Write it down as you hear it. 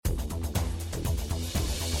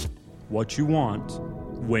what you want,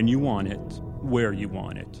 when you want it, where you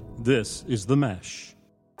want it. This is The Mesh.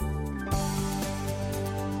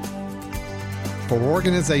 For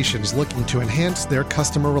organizations looking to enhance their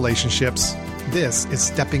customer relationships, this is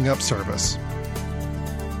Stepping Up Service.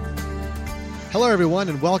 Hello, everyone,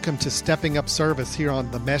 and welcome to Stepping Up Service here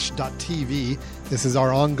on themesh.tv. This is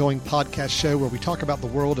our ongoing podcast show where we talk about the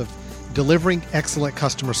world of delivering excellent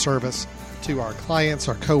customer service to our clients,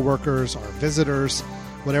 our coworkers, our visitors,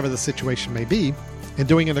 whatever the situation may be, and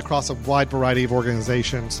doing it across a wide variety of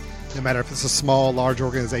organizations, no matter if it's a small, large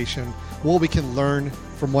organization, what we can learn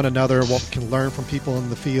from one another, what we can learn from people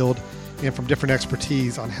in the field, and from different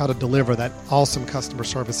expertise on how to deliver that awesome customer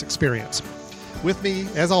service experience. With me,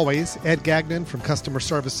 as always, Ed Gagnon from Customer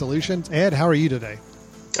Service Solutions. Ed, how are you today?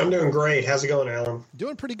 I'm doing great. How's it going, Alan?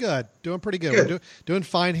 Doing pretty good. We're doing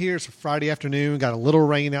fine here. It's a Friday afternoon. Got a little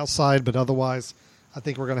rain outside, but otherwise, I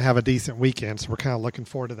think we're going to have a decent weekend, so we're kind of looking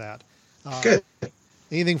forward to that. Good.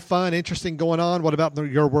 Anything fun, interesting going on? What about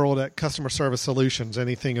your world at Customer Service Solutions?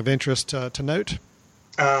 Anything of interest to note?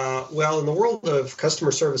 Well, in the world of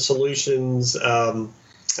Customer Service Solutions, I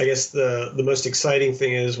guess the most exciting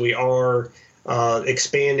thing is we are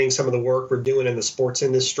expanding some of the work we're doing in the sports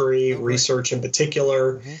industry, research in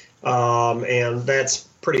particular, and that's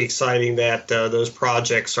pretty exciting that those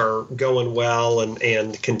projects are going well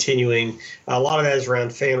and continuing. A lot of that is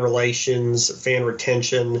around fan relations, fan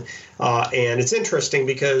retention, and it's interesting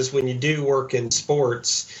because when you do work in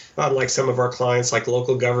sports, unlike some of our clients like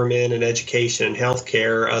local government and education and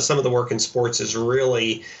healthcare, some of the work in sports is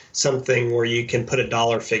really something where you can put a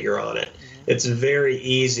dollar figure on it. It's very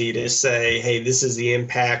easy to say, hey, this is the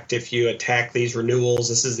impact if you attack these renewals.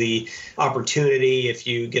 This is the opportunity if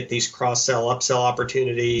you get these cross-sell, upsell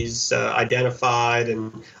opportunities identified.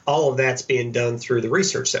 And all of that's being done through the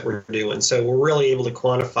research that we're doing. So we're really able to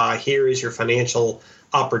quantify, here is your financial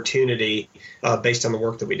opportunity based on the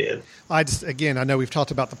work that we did. I know we've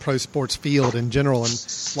talked about the pro sports field in general, and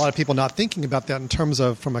a lot of people not thinking about that in terms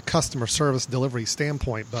of from a customer service delivery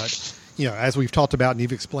standpoint. But as we've talked about and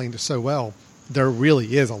you've explained it so well, there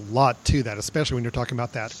really is a lot to that, especially when you're talking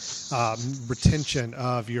about that retention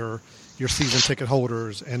of your season ticket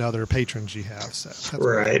holders and other patrons you have. So that's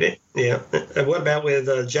right. Yeah. And what about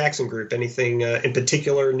with Jackson Group? Anything in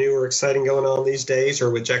particular new or exciting going on these days,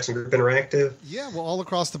 or with Jackson Group Interactive? Yeah, well, all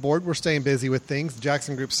across the board, we're staying busy with things. The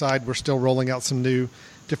Jackson Group side, we're still rolling out some new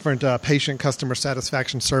different patient customer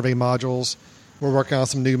satisfaction survey modules. We're working on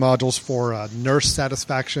some new modules for nurse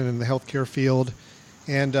satisfaction in the healthcare field.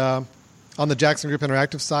 And on the Jackson Group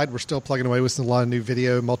Interactive side, we're still plugging away with a lot of new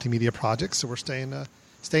video multimedia projects. So we're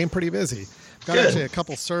staying pretty busy. We've got actually a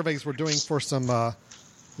couple surveys we're doing for some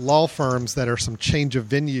law firms that are some change of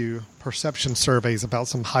venue perception surveys about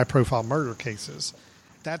some high-profile murder cases.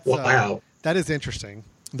 Wow. That is interesting.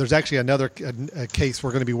 There's actually another case we're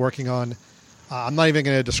going to be working on. I'm not even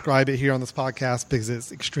going to describe it here on this podcast because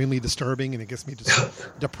it's extremely disturbing and it gets me just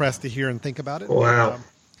depressed to hear and think about it. Wow.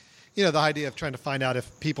 The idea of trying to find out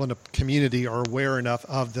if people in the community are aware enough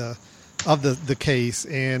of the case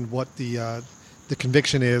and what the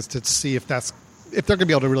conviction is to see if they're going to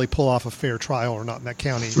be able to really pull off a fair trial or not in that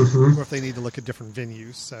county, or if they need to look at different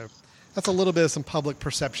venues. So that's a little bit of some public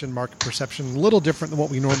perception, market perception, a little different than what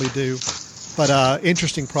we normally do. But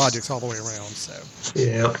interesting projects all the way around. So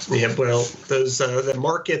yeah. Well, those the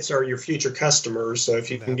markets are your future customers. So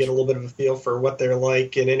if you can get a little bit of a feel for what they're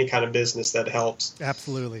like in any kind of business, that helps.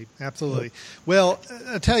 Absolutely. Well,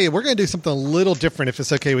 I tell you, we're going to do something a little different, if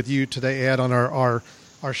it's okay with you today, Ed, on our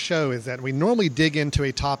show. Is that we normally dig into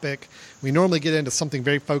a topic. We normally get into something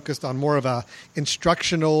very focused on more of a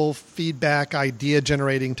instructional feedback, idea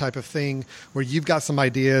generating type of thing, where you've got some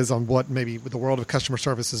ideas on what maybe the world of customer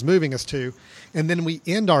service is moving us to. And then we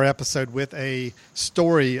end our episode with a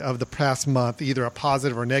story of the past month, either a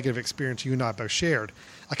positive or negative experience you and I both shared.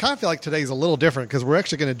 I kind of feel like today's a little different because we're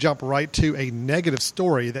actually going to jump right to a negative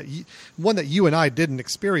story, one that you and I didn't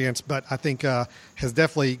experience, but I think has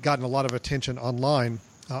definitely gotten a lot of attention online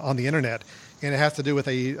on the internet. And it has to do with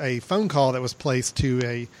a phone call that was placed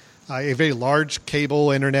to a very large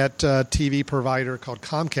cable internet TV provider called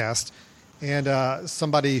Comcast, and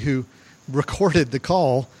somebody who recorded the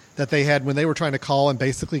call that they had when they were trying to call and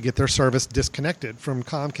basically get their service disconnected from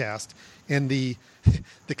Comcast, and the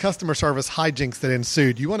customer service hijinks that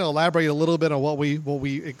ensued. You want to elaborate a little bit on what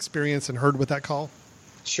we experienced and heard with that call?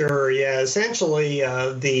 Sure. Yeah. Essentially,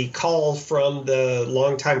 the call from the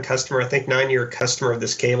longtime customer, I think 9-year customer of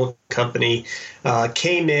this cable company,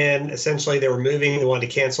 came in. Essentially, they were moving. They wanted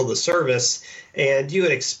to cancel the service. And you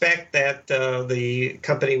would expect that the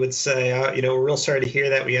company would say, we're real sorry to hear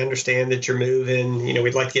that. We understand that you're moving.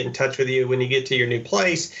 We'd like to get in touch with you when you get to your new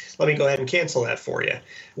place. Let me go ahead and cancel that for you.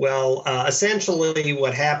 Well, essentially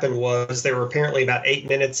what happened was there were apparently about 8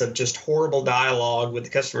 minutes of just horrible dialogue with the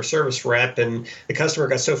customer service rep, and the customer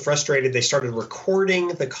got so frustrated they started recording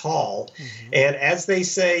the call. Mm-hmm. And as they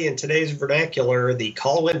say in today's vernacular, the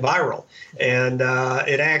call went viral. And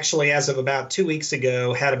it actually, as of about 2 weeks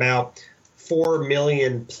ago, had about 4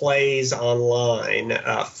 million plays online,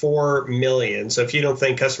 4 million. So if you don't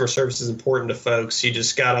think customer service is important to folks, you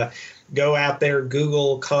just got to go out there,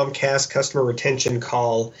 Google Comcast customer retention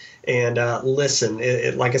call, and listen.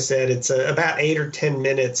 Like I said, it's about 8 or 10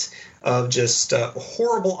 minutes of just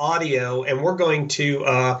horrible audio, and we're going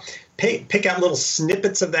to pick out little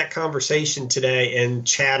snippets of that conversation today and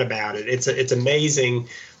chat about it. It's amazing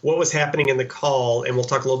what was happening in the call, and we'll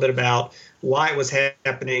talk a little bit about why it was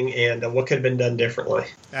happening and what could have been done differently.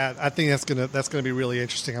 I think that's gonna be really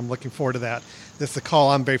interesting. I'm looking forward to that. This is a call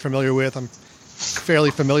I'm very familiar with. I'm fairly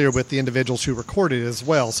familiar with the individuals who recorded it as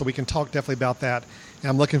well, so we can talk definitely about that. And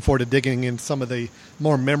I'm looking forward to digging in some of the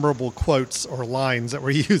more memorable quotes or lines that were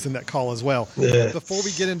used in that call as well. Yeah. Before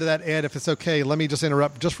we get into that, Ed, if it's okay, let me just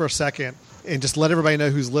interrupt just for a second and just let everybody know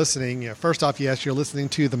who's listening. First off, yes, you're listening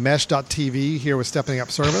to the Mesh.tv here with Stepping Up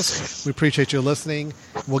Service. We appreciate you listening.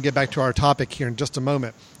 We'll get back to our topic here in just a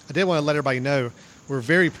moment. I did want to let everybody know we're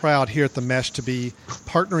very proud here at the Mesh to be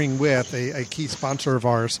partnering with a key sponsor of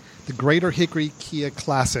ours, the Greater Hickory Kia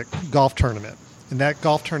Classic Golf Tournament. And that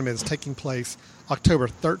golf tournament is taking place October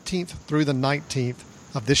 13th through the 19th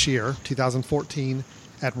of this year, 2014,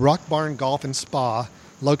 at Rock Barn Golf and Spa,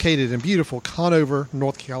 located in beautiful Conover,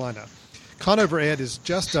 North Carolina. Conover, Ed, is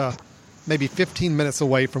just maybe 15 minutes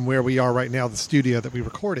away from where we are right now, the studio that we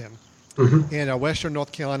record in. Mm-hmm. In Western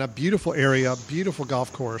North Carolina, beautiful area, beautiful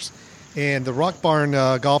golf course. And the Rock Barn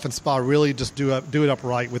Golf and Spa really just do it up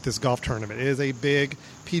right with this golf tournament. It is a big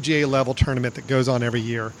PGA level tournament that goes on every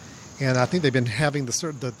year. And I think they've been having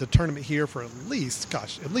the tournament here for at least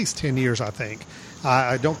 10 years, I think.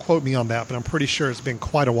 Don't quote me on that, but I'm pretty sure it's been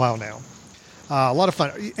quite a while now. A lot of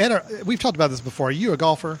fun. And we've talked about this before. Are you a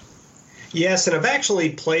golfer? Yes, and I've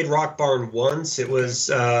actually played Rock Barn once. It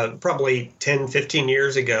was probably 10, 15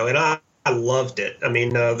 years ago, and I loved it. I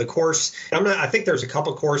mean, the course, I think there's a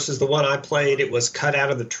couple courses. The one I played, it was cut out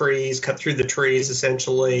of the trees, cut through the trees,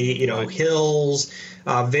 essentially, right. Hills,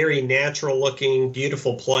 very natural looking,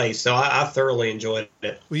 beautiful place. So I thoroughly enjoyed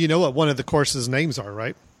it. Well, you know what one of the courses' names are,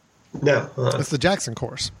 right? No. It's the Jackson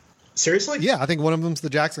course. Seriously? Yeah, I think one of them's the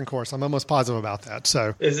Jackson course. I'm almost positive about that.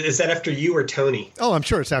 So, is that after you or Tony? Oh, I'm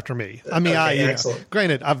sure it's after me. I mean, okay, excellent.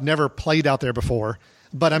 Granted, I've never played out there before,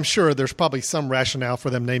 but I'm sure there's probably some rationale for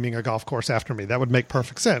them naming a golf course after me. That would make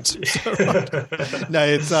perfect sense. So, no,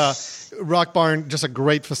 it's Rock Barn, just a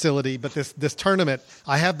great facility. But this tournament,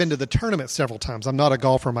 I have been to the tournament several times. I'm not a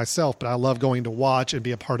golfer myself, but I love going to watch and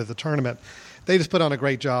be a part of the tournament. They just put on a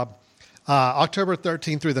great job. October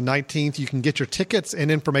 13th through the 19th, you can get your tickets and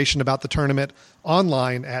information about the tournament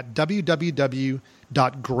online at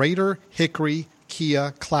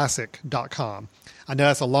www.greaterhickorykiaclassic.com. I know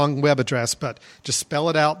that's a long web address, but just spell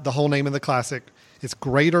it out, the whole name of the classic. It's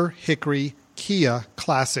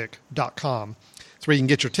greaterhickorykiaclassic.com. It's where you can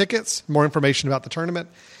get your tickets, more information about the tournament.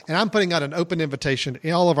 And I'm putting out an open invitation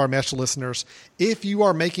to all of our Mesh listeners. If you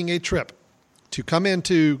are making a trip to come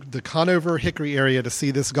into the Conover Hickory area to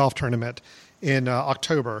see this golf tournament in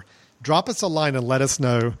October, drop us a line and let us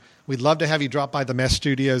know. We'd love to have you drop by the Mesh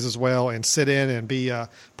Studios as well and sit in and be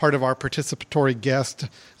part of our participatory guest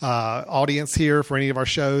audience here for any of our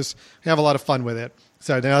shows. We have a lot of fun with it.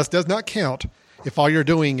 So now this does not count if all you're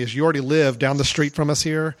doing is you already live down the street from us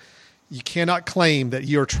here. You cannot claim that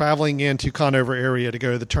you're traveling into Conover area to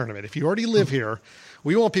go to the tournament. If you already live here,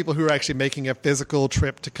 we want people who are actually making a physical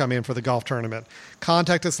trip to come in for the golf tournament.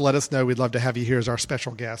 Contact us, let us know. We'd love to have you here as our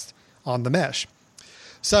special guest on the Mesh.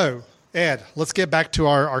 So, Ed, let's get back to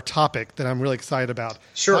our topic that I'm really excited about.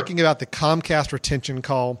 Sure. Talking about the Comcast retention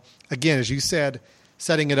call. Again, as you said,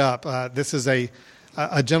 setting it up, this is a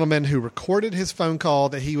gentleman who recorded his phone call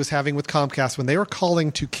that he was having with Comcast when they were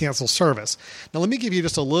calling to cancel service. Now, let me give you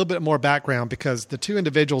just a little bit more background because the two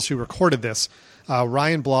individuals who recorded this,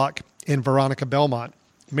 Ryan Block and Veronica Belmont,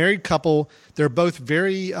 married couple. They're both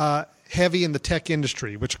very heavy in the tech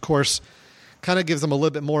industry, which, of course, kind of gives them a little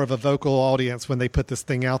bit more of a vocal audience when they put this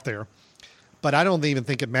thing out there. But I don't even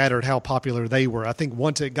think it mattered how popular they were. I think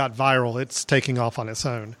once it got viral, it's taking off on its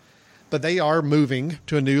own. But they are moving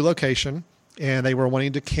to a new location, and they were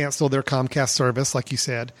wanting to cancel their Comcast service, like you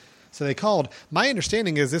said. So they called. My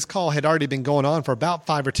understanding is this call had already been going on for about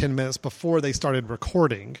 5 or 10 minutes before they started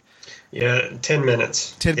recording. Yeah, 10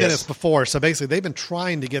 minutes. 10 minutes before. So basically, they've been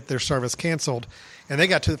trying to get their service canceled, and they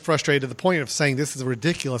got too frustrated to the point of saying, this is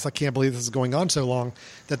ridiculous. I can't believe this is going on so long,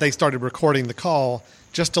 that they started recording the call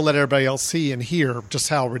just to let everybody else see and hear just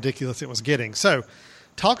how ridiculous it was getting. So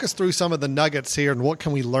talk us through some of the nuggets here and what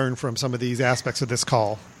can we learn from some of these aspects of this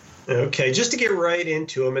call. Okay, just to get right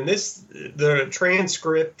into them, and the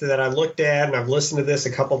transcript that I looked at, and I've listened to this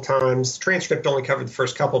a couple times. The transcript only covered the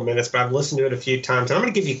first couple of minutes, but I've listened to it a few times. And I'm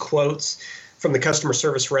going to give you quotes from the customer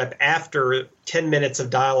service rep after 10 minutes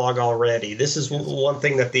of dialogue already. This is one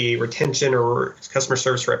thing that the retention or customer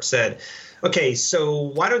service rep said. Okay, so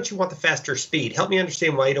why don't you want the faster speed? Help me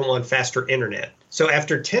understand why you don't want faster internet. So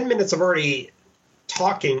after 10 minutes of already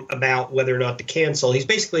talking about whether or not to cancel, he's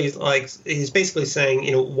basically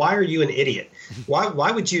saying, why are you an idiot?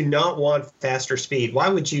 Why would you not want faster speed? Why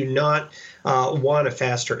would you not want a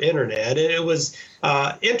faster internet? And it was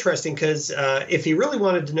interesting because if he really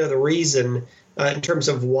wanted to know the reason in terms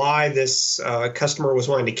of why this customer was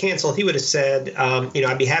wanting to cancel, he would have said,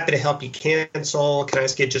 I'd be happy to help you cancel. Can I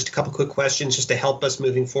ask you just a couple quick questions just to help us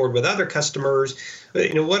moving forward with other customers?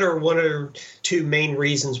 What are one or two main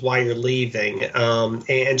reasons why you're leaving?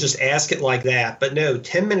 And just ask it like that. But no,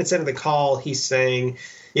 10 minutes into the call, he's saying,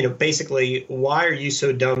 basically, why are you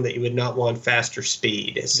so dumb that you would not want faster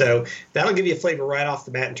speed? So that'll give you a flavor right off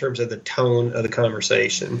the bat in terms of the tone of the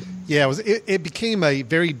conversation. Yeah, it became a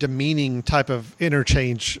very demeaning type of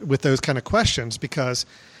interchange with those kind of questions because,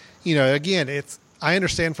 again, I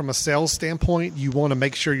understand from a sales standpoint, you want to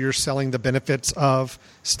make sure you're selling the benefits of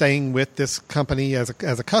staying with this company as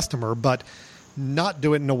a customer, but not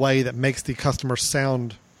do it in a way that makes the customer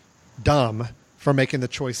sound dumb for making the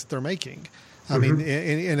choice that they're making. I mean,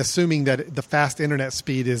 and assuming that the fast internet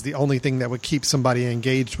speed is the only thing that would keep somebody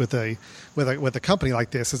engaged with a company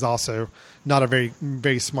like this is also not a very,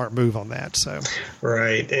 very smart move on that. So,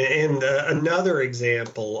 right. And another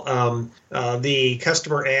example, the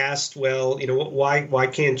customer asked, well, why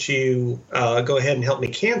can't you go ahead and help me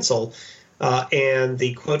cancel? And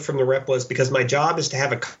the quote from the rep was, because my job is to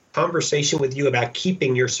have a conversation with you about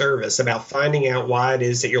keeping your service, about finding out why it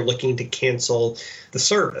is that you're looking to cancel the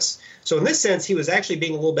service. So in this sense, he was actually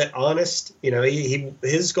being a little bit honest.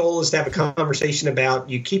 His goal is to have a conversation about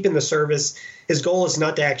you keeping the service. His goal is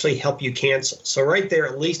not to actually help you cancel. So right there,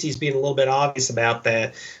 at least he's being a little bit obvious about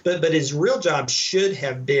that. But his real job should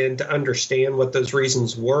have been to understand what those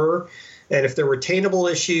reasons were. And if they're retainable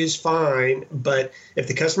issues, fine. But if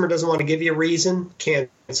the customer doesn't want to give you a reason,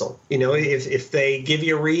 cancel. If they give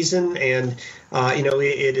you a reason and,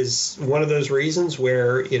 it is one of those reasons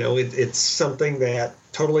where, it's something that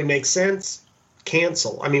totally makes sense,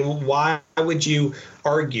 cancel. I mean, why would you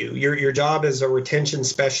argue? Your job as a retention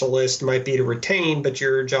specialist might be to retain, but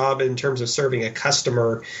your job in terms of serving a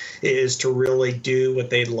customer is to really do what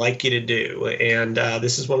they'd like you to do. And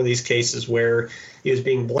this is one of these cases where he was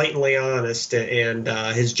being blatantly honest, and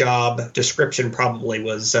his job description probably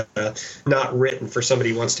was not written for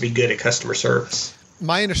somebody who wants to be good at customer service.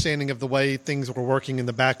 My understanding of the way things were working in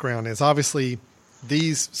the background is obviously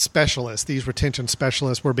these specialists, these retention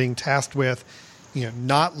specialists, were being tasked with,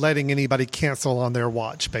 not letting anybody cancel on their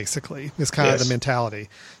watch, basically, is kind of the mentality.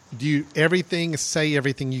 Do say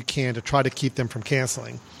everything you can to try to keep them from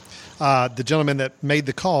canceling. The gentleman that made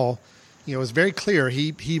the call, was very clear.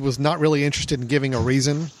 He was not really interested in giving a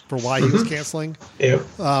reason for why he was canceling. Yeah.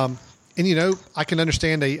 And, I can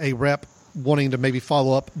understand a rep wanting to maybe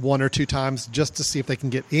follow up one or two times just to see if they can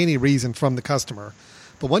get any reason from the customer.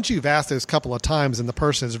 But once you've asked those couple of times and the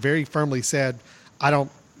person has very firmly said, I don't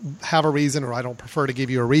have a reason or I don't prefer to give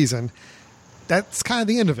you a reason, that's kind of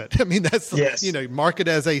the end of it. I mean, that's, mark it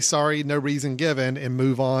as a sorry, no reason given and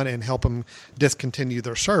move on and help them discontinue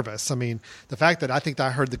their service. I mean, the fact that I think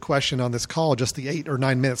I heard the question on this call, just the 8 or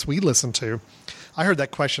 9 minutes we listened to, I heard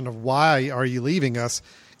that question of why are you leaving us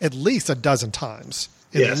at least a dozen times,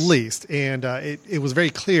 at least. And it was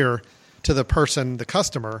very clear to the person, the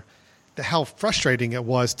customer, that how frustrating it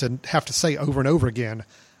was to have to say over and over again,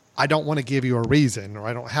 I don't want to give you a reason, or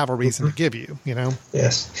I don't have a reason to give you,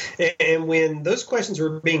 Yes. And when those questions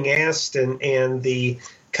were being asked and the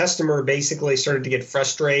customer basically started to get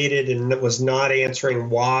frustrated and was not answering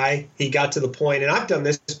why, he got to the point, and I've done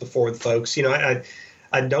this before with folks,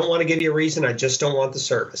 I don't want to give you a reason. I just don't want the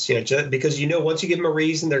service. Because once you give them a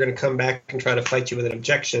reason, they're going to come back and try to fight you with an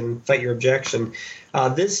objection, fight your objection.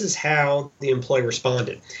 This is how the employee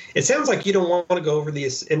responded. It sounds like you don't want to go over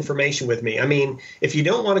this information with me. I mean, if you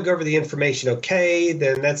don't want to go over the information, okay,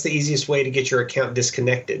 then that's the easiest way to get your account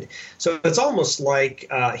disconnected. So it's almost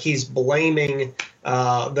like he's blaming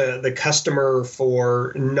the customer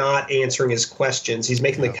for not answering his questions. He's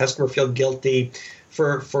making the customer feel guilty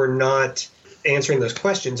for not answering those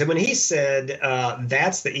questions. And when he said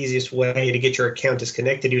that's the easiest way to get your account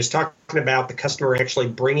disconnected, he was talking about the customer actually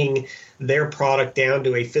bringing their product down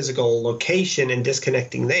to a physical location and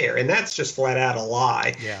disconnecting there. And that's just flat out a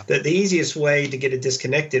lie. Yeah. The easiest way to get it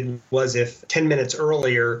disconnected was if 10 minutes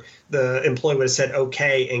earlier the employee would have said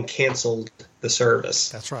okay and canceled the service.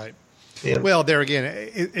 That's right. Yeah. Well, there again,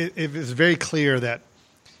 it was very clear that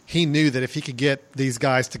he knew that if he could get these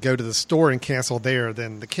guys to go to the store and cancel there,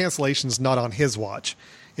 then the cancellation's not on his watch.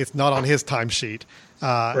 It's not on his timesheet.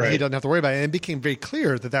 Right. He doesn't have to worry about it. And it became very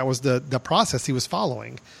clear that that was the process he was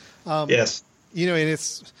following. Yes. You know, and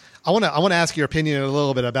it's I want to ask your opinion a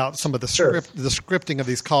little bit about some of the the scripting of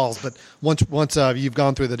these calls. But once you've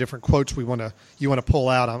gone through the different quotes you want to pull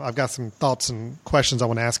out, I've got some thoughts and questions I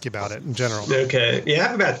want to ask you about it in general. Okay, yeah, I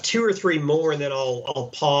have about 2 or 3 more, and then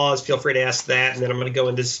I'll pause. Feel free to ask that, and then I'm going to go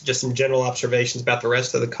into just some general observations about the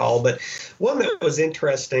rest of the call. But one that was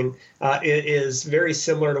interesting is very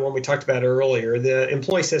similar to one we talked about earlier. The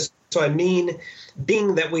employee says, "So I mean,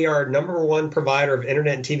 being that we are #1 provider of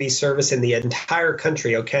internet and TV service in the entire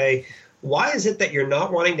country, okay, why is it that you're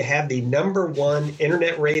not wanting to have the #1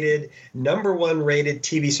 internet rated, #1 rated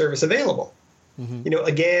TV service available?" Mm-hmm. You know,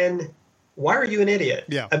 again, why are you an idiot?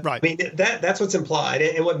 Yeah, right. I mean, that's what's implied.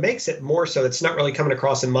 And what makes it more so, it's not really coming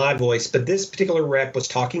across in my voice, but this particular rep was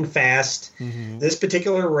talking fast. Mm-hmm. This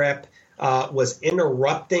particular rep was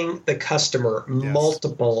interrupting the customer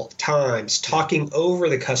multiple times, talking over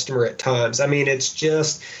the customer at times. I mean, it's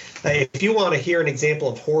just, if you want to hear an example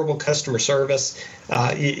of horrible customer service,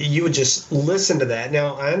 you would just listen to that.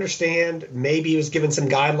 Now, I understand maybe he was given some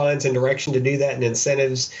guidelines and direction to do that and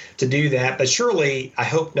incentives to do that, but surely I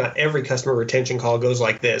hope not every customer retention call goes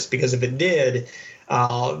like this, because if it did,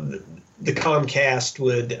 the Comcast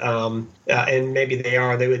would, and maybe they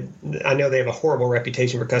would, I know they have a horrible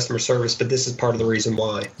reputation for customer service, but this is part of the reason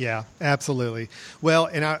why. Yeah, absolutely. Well,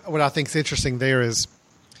 and what I think is interesting there is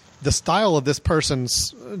the style of this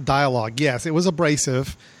person's dialogue. Yes, it was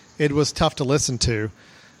abrasive. It was tough to listen to,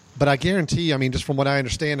 but I guarantee you, I mean, just from what I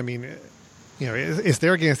understand, I mean, you know, it's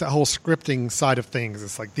there against that whole scripting side of things.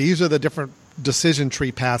 It's like, these are the different decision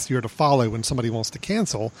tree paths you're to follow when somebody wants to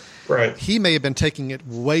cancel. Right. He may have been taking it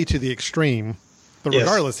way to the extreme, but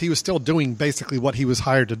regardless, he was still doing basically what he was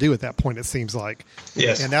hired to do at that point, it seems like.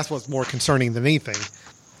 Yes. And that's what's more concerning than anything.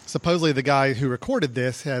 Supposedly the guy who recorded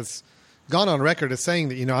this has gone on record as saying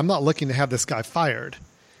that, you know, I'm not looking to have this guy fired.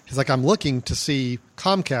 He's like, I'm looking to see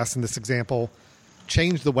Comcast in this example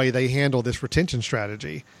change the way they handle this retention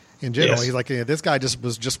strategy in general. He's like, yeah, this guy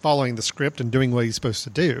was just following the script and doing what he's supposed to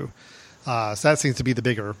do. So that seems to be the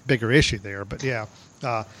bigger issue there. But yeah,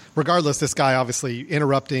 regardless, this guy obviously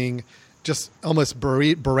interrupting, just almost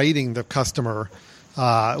berating the customer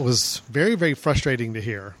was very, very frustrating to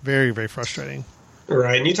hear. Very, very frustrating.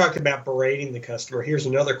 Right. And you talked about berating the customer. Here's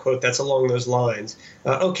another quote that's along those lines.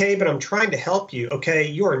 Okay, but I'm trying to help you. Okay,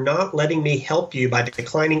 you are not letting me help you by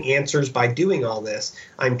declining answers by doing all this.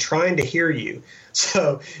 I'm trying to hear you.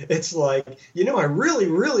 So it's like, you know, I really,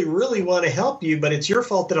 really, really want to help you, but it's your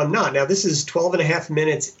fault that I'm not. Now, this is 12 and a half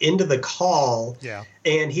minutes into the call,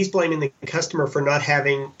 and he's blaming the customer for not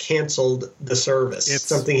having canceled the service. It's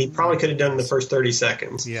something he probably could have done in the first 30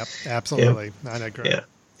 seconds. Yep, absolutely. I agree.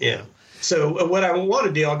 Yeah. So what I want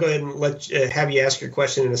to do, I'll go ahead and have you ask your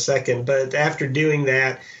question in a second. But after doing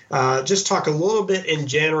that, just talk a little bit in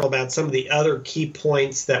general about some of the other key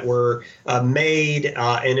points that were made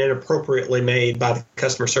and inappropriately made by the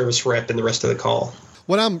customer service rep in the rest of the call.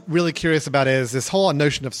 What I'm really curious about is this whole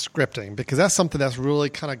notion of scripting, because that's something that's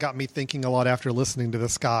really kind of got me thinking a lot after listening to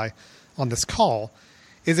this guy on this call.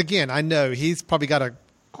 Is, again, I know he's probably got a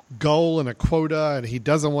goal and a quota, and he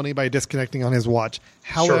doesn't want anybody disconnecting on his watch.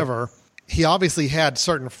 However, he obviously had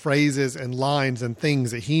certain phrases and lines and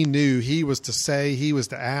things that he knew he was to say, he was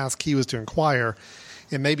to ask, he was to inquire,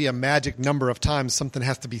 and maybe a magic number of times something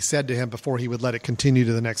has to be said to him before he would let it continue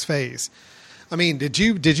to the next phase. I mean, did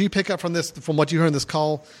you pick up from this, from what you heard in this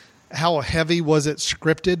call, how heavy was it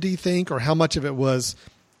scripted, do you think, or how much of it was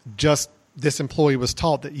just this employee was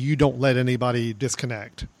taught that you don't let anybody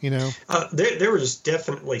disconnect, you know? There was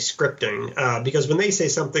definitely scripting because when they say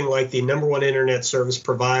something like the #1 internet service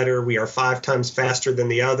provider, we are 5 times faster than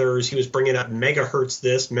the others, he was bringing up megahertz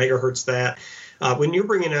this, megahertz that. When you're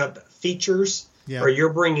bringing up features or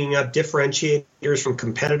you're bringing up differentiators from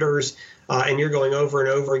competitors and you're going over and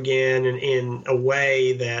over again in a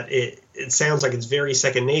way that it sounds like it's very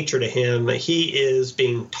second nature to him, he is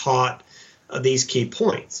being taught these key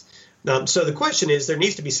points. So the question is, there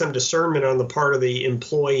needs to be some discernment on the part of the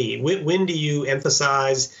employee. When do you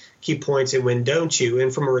emphasize key points and when don't you?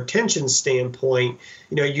 And from a retention standpoint,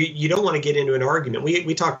 you don't want to get into an argument.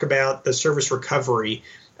 We talked about the service recovery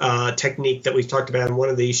technique that we've talked about in one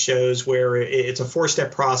of these shows, where it's a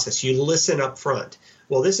 4-step process. You listen up front.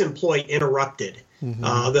 Well, this employee interrupted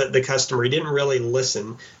the customer. He didn't really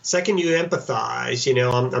listen. Second, you empathize.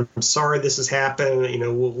 I'm sorry this has happened.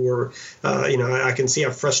 I can see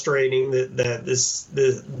how frustrating that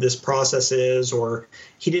this process is, or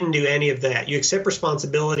he didn't do any of that. You accept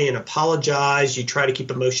responsibility and apologize. You try to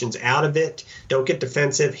keep emotions out of it. Don't get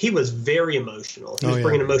defensive. He was very emotional. He was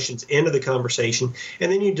bringing emotions into the conversation.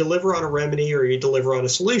 And then you deliver on a remedy or you deliver on a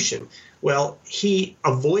solution. Well, he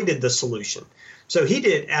avoided the solution. So he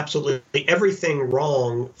did absolutely everything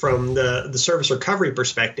wrong from the service recovery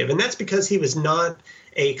perspective. And that's because he was not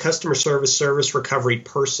a customer service recovery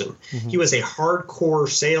person. He was a hardcore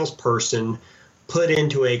salesperson put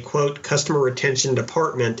into a, quote, customer retention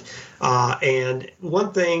department. And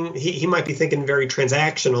one thing, he might be thinking very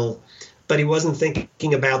transactional, but he wasn't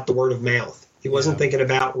thinking about the word of mouth. He wasn't thinking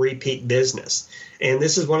about repeat business. And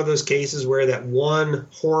this is one of those cases where that one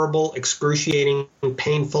horrible, excruciating,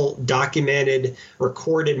 painful, documented,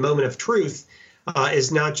 recorded moment of truth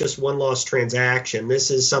is not just one lost transaction.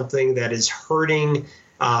 This is something that is hurting,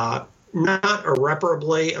 not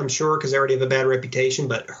irreparably, I'm sure, because they already have a bad reputation,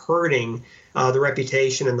 but hurting the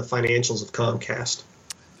reputation and the financials of Comcast.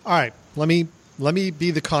 All right. Let me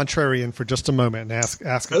be the contrarian for just a moment and ask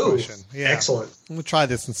a question. Yeah. Excellent. We'll try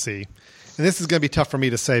this and see. And this is going to be tough for me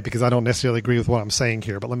to say because I don't necessarily agree with what I'm saying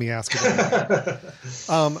here, but let me ask it.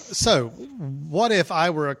 So what if I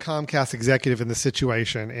were a Comcast executive in this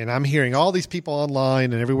situation and I'm hearing all these people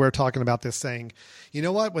online and everywhere talking about this saying, you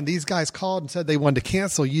know what, when these guys called and said they wanted to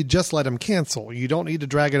cancel, you just let them cancel. You don't need to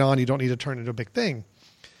drag it on. You don't need to turn it into a big thing.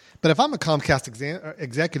 But if I'm a Comcast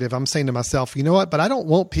executive, I'm saying to myself, you know what, but I don't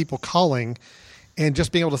want people calling and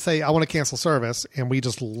just being able to say, I want to cancel service, and we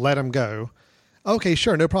just let them go. Okay,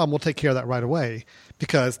 sure, no problem. We'll take care of that right away,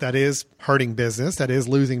 because that is hurting business. That is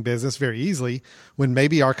losing business very easily when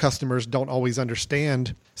maybe our customers don't always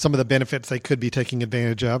understand some of the benefits they could be taking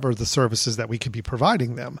advantage of or the services that we could be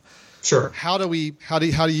providing them. Sure. How do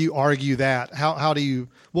you argue that?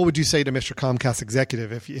 What would you say to Mr. Comcast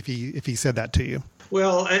executive if he said that to you?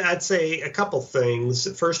 Well, I'd say a couple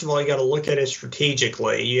things. First of all, you got to look at it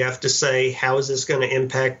strategically. You have to say, how is this going to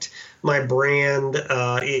impact my brand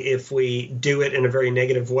if we do it in a very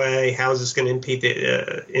negative way? How is this going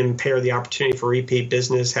to impair the opportunity for repeat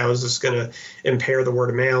business? How is this going to impair the word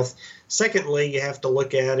of mouth? Secondly, you have to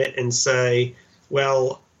look at it and say,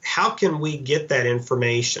 well, how can we get that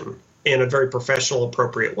information in a very professional,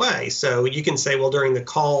 appropriate way? So you can say, well, during the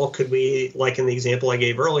call, could we, like in the example I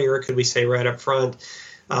gave earlier, could we say right up front,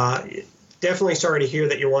 definitely sorry to hear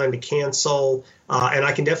that you're wanting to cancel, and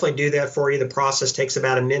I can definitely do that for you. The process takes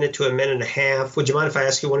about a minute to a minute and a half. Would you mind if I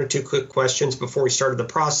ask you one or two quick questions before we started the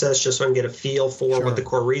process, just so I can get a feel for what the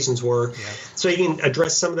core reasons were? Yeah. So you can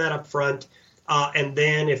address some of that up front. And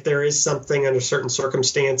then if there is something under certain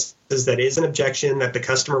circumstances that is an objection that the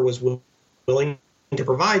customer was willing to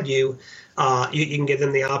provide you, you can give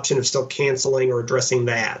them the option of still canceling or addressing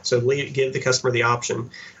that. So give the customer the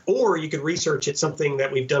option. Or you could research it. Something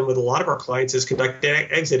that we've done with a lot of our clients is conduct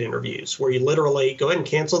exit interviews, where you literally go ahead and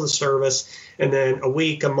cancel the service, and then a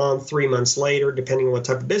week, a month, 3 months later, depending on what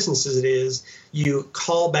type of businesses it is, you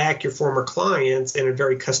call back your former clients in a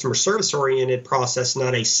very customer service-oriented process,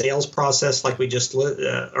 not a sales process like we just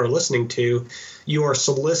are listening to. You are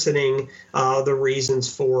soliciting the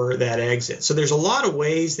reasons for that exit. So there's a lot of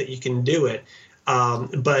ways that you can do it.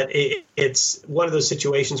 But it's one of those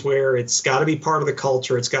situations where it's got to be part of the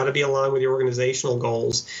culture. It's got to be aligned with your organizational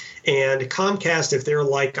goals. And Comcast, if they're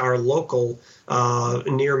like our local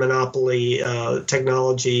near monopoly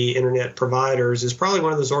technology internet providers, is probably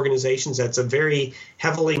one of those organizations that's a very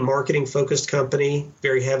heavily marketing-focused company,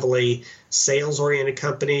 very heavily sales-oriented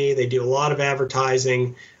company. They do a lot of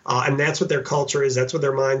advertising, and that's what their culture is. That's what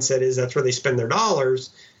their mindset is. That's where they spend their dollars.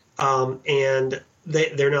 And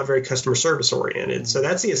they're not very customer service oriented. So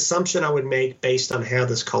that's the assumption I would make based on how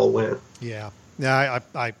this call went. Yeah,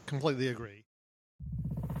 I completely agree.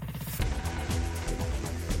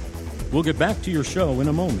 We'll get back to your show in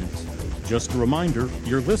a moment. Just a reminder,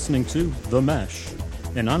 you're listening to The Mesh,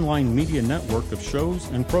 an online media network of shows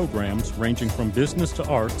and programs ranging from business to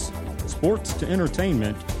arts, sports to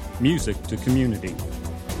entertainment, music to community.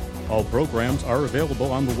 All programs are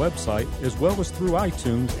available on the website as well as through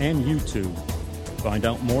iTunes and YouTube. Find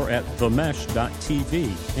out more at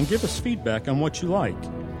themesh.tv and give us feedback on what you like.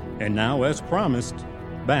 And now, as promised,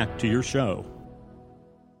 back to your show.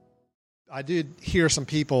 I did hear some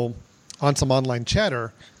people on some online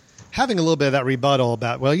chatter having a little bit of that rebuttal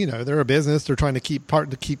about, well, they're a business, they're trying to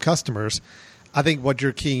keep customers. I think what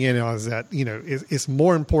you're keying in on is that, it's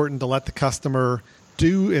more important to let the customer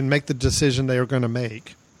do and make the decision they are going to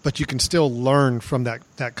make, but you can still learn from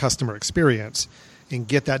that customer experience and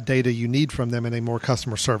get that data you need from them in a more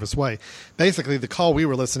customer service way. Basically, the call we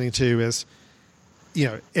were listening to is,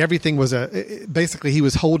 everything was basically he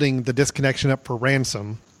was holding the disconnection up for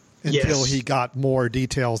ransom until he got more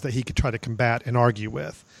details that he could try to combat and argue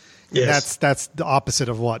with. Yes. That's the opposite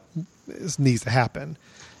of what needs to happen.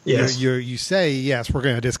 Yes. You say, yes, we're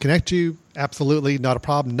going to disconnect you. Absolutely, not a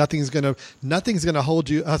problem. Nothing's going to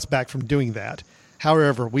hold us back from doing that.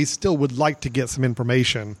 However, we still would like to get some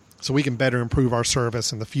information so we can better improve our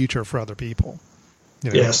service in the future for other people.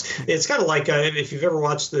 Yes. It's kind of like if you've ever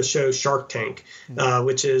watched the show Shark Tank,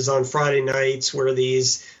 which is on Friday nights where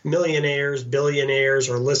these millionaires, billionaires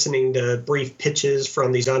are listening to brief pitches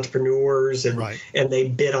from these entrepreneurs and they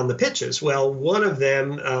bid on the pitches. Well, one of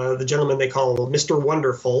them, the gentleman they call Mr.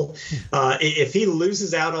 Wonderful, if he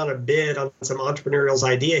loses out on a bid on some entrepreneurial's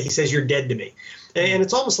idea, he says, "You're dead to me." And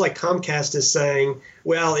it's almost like Comcast is saying,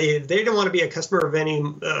 well, if they don't want to be a customer of any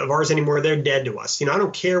of ours anymore, they're dead to us. I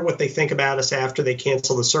don't care what they think about us after they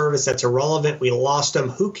cancel the service. That's irrelevant. We lost them.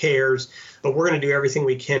 Who cares? But we're going to do everything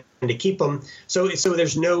we can to keep them. So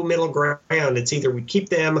there's no middle ground. It's either we keep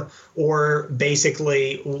them or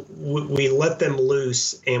basically we let them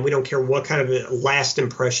loose, and we don't care what kind of a last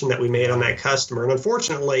impression that we made on that customer. And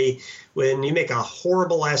unfortunately, when you make a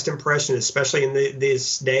horrible last impression, especially in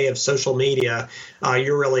this day of social media,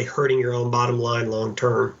 you're really hurting your own bottom line long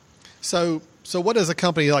term. So what does a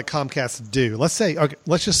company like Comcast do?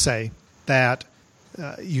 Let's just say that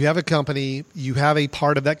you have a company, you have a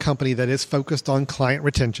part of that company that is focused on client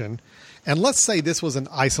retention. And let's say this was an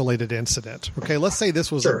isolated incident. Okay, let's say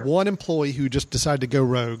this was one employee who just decided to go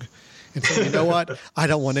rogue and say, you know what, I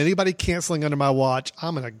don't want anybody canceling under my watch.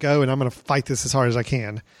 I'm going to go and I'm going to fight this as hard as I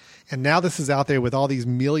can. And now this is out there with all these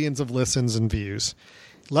millions of listens and views.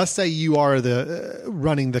 Let's say you are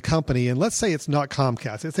running the company, and let's say it's not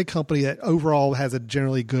Comcast. It's a company that overall has a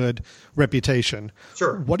generally good reputation.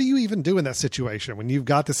 Sure. What do you even do in that situation when you've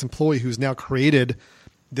got this employee who's now created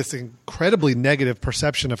this incredibly negative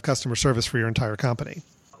perception of customer service for your entire company?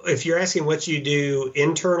 If you're asking what you do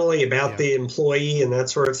internally about the employee and that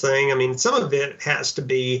sort of thing, I mean, some of it has to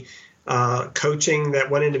be coaching that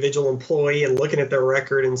one individual employee and looking at their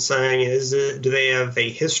record and saying, do they have a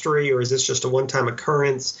history, or is this just a one-time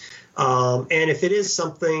occurrence? And if it is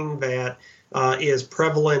something that is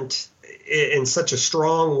prevalent in such a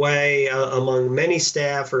strong way among many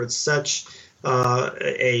staff, or it's such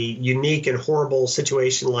a unique and horrible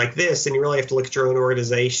situation like this, then you really have to look at your own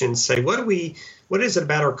organization and say, what is it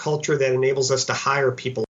about our culture that enables us to hire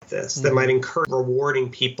people like this, that might encourage rewarding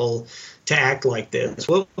people to act like this?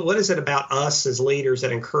 What is it about us as leaders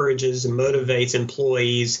that encourages and motivates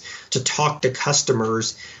employees to talk to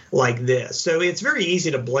customers like this? So it's very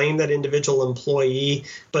easy to blame that individual employee,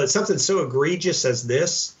 but something so egregious as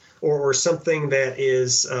this, or something that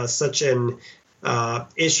is such an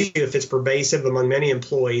issue, if it's pervasive among many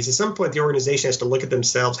employees, at some point the organization has to look at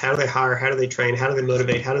themselves. How do they hire? How do they train? How do they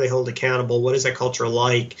motivate? How do they hold accountable? What is that culture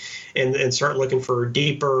like? And start looking for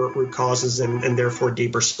deeper root causes and therefore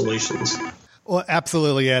deeper solutions. Well,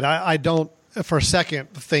 absolutely, Ed. I don't for a second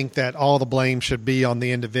think that all the blame should be on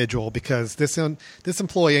the individual, because this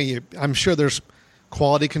employee, I'm sure there's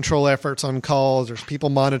quality control efforts on calls. There's people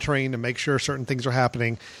monitoring to make sure certain things are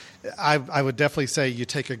happening. I would definitely say you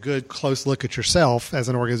take a good, close look at yourself as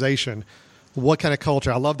an organization. What kind of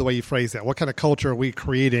culture? I love the way you phrase that. What kind of culture are we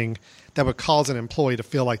creating that would cause an employee to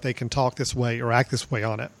feel like they can talk this way or act this way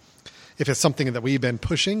on it? If it's something that we've been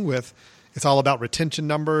pushing with, it's all about retention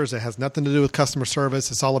numbers. It has nothing to do with customer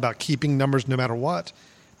service. It's all about keeping numbers no matter what,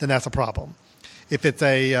 then that's a problem. If it's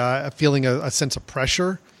a feeling a sense of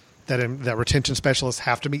pressure that retention specialists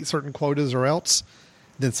have to meet certain quotas or else,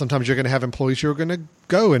 then sometimes you're going to have employees who are going to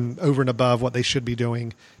go over and above what they should be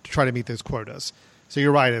doing to try to meet those quotas. So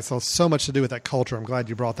you're right. It's so much to do with that culture. I'm glad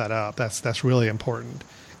you brought that up. That's really important.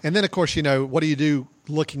 And then, of course, what do you do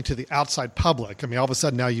looking to the outside public? I mean, all of a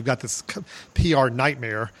sudden now you've got this PR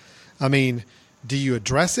nightmare. I mean, do you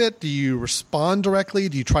address it? Do you respond directly?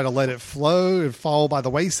 Do you try to let it flow and fall by the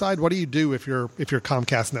wayside? What do you do if you're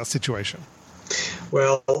Comcast in that situation?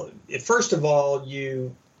 Well, first of all, if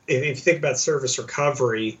you think about service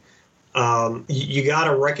recovery, you got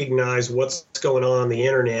to recognize what's going on the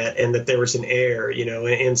internet and that there was an error,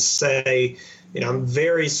 and say, I'm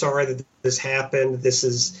very sorry that this happened. This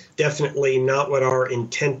is definitely not what our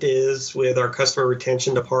intent is with our customer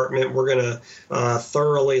retention department. We're going to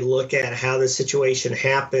thoroughly look at how this situation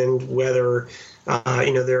happened, whether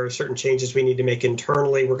there are certain changes we need to make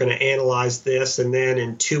internally. We're going to analyze this, and then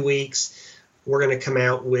in 2 weeks, we're going to come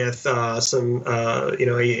out with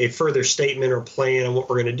a further statement or plan on what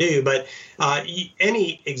we're going to do. But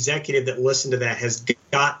any executive that listened to that has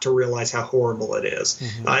got to realize how horrible it is.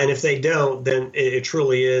 Mm-hmm. And if they don't, then it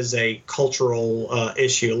truly is a cultural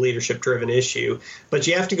issue, a leadership-driven issue. But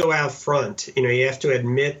you have to go out front. You have to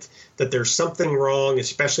admit that there's something wrong,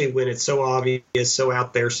 especially when it's so obvious, so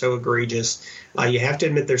out there, so egregious. You have to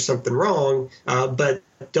admit there's something wrong, but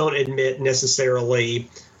don't admit necessarily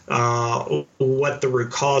what the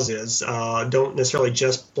root cause is. Don't necessarily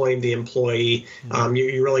just blame the employee.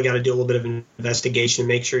 You really got to do a little bit of an investigation,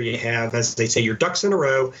 make sure you have, as they say, your ducks in a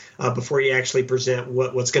row before you actually present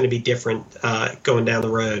what's going to be different going down the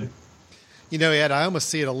road. Ed, I almost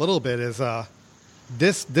see it a little bit as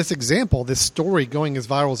this example, this story going as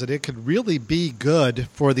viral as it could really be good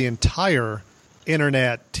for the entire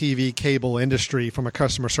internet, TV, cable industry from a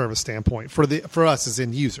customer service standpoint for us as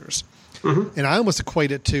end users. Mm-hmm. And I almost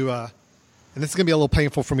equate it to, and this is going to be a little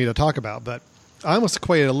painful for me to talk about, but I almost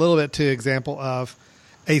equate it a little bit to the example of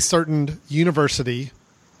a certain university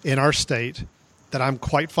in our state that I'm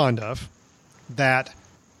quite fond of that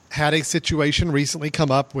had a situation recently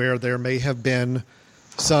come up where there may have been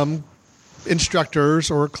some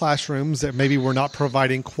instructors or classrooms that maybe were not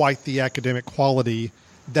providing quite the academic quality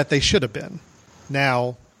that they should have been.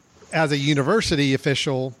 Now, as a university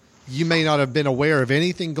official, you may not have been aware of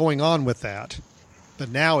anything going on with that, but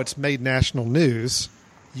now it's made national news.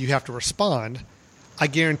 You have to respond. I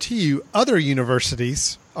guarantee you other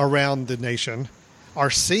universities around the nation are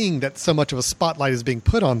seeing that so much of a spotlight is being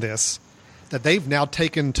put on this that they've now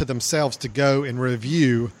taken to themselves to go and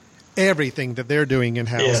review everything that they're doing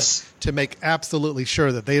in-house to make absolutely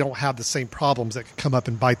sure that they don't have the same problems that could come up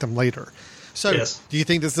and bite them later. So do you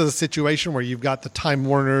think this is a situation where you've got the Time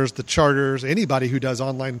Warners, the Charters, anybody who does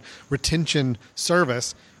online retention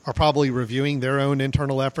service are probably reviewing their own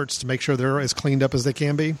internal efforts to make sure they're as cleaned up as they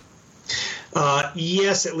can be?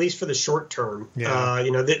 Yes, at least for the short term. Yeah.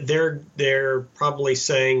 They're probably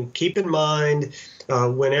saying, keep in mind,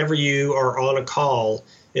 whenever you are on a call,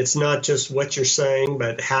 it's not just what you're saying,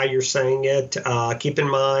 but how you're saying it. Keep in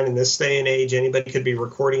mind, in this day and age, anybody could be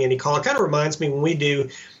recording any call. It kind of reminds me when we do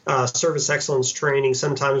service excellence training,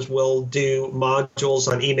 sometimes we'll do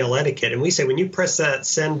modules on email etiquette. And we say when you press that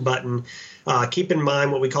send button, keep in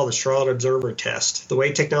mind what we call the Charlotte Observer test. The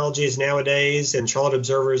way technology is nowadays, and Charlotte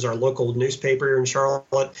Observer is our local newspaper here in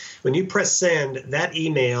Charlotte, when you press send, that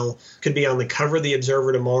email could be on the cover of the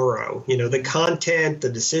Observer tomorrow. The content, the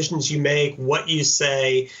decisions you make, what you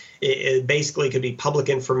say, it basically could be public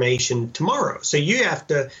information tomorrow. So you have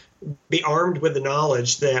to be armed with the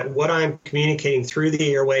knowledge that what I'm communicating through the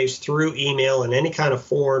airwaves, through email, in any kind of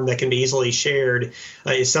form that can be easily shared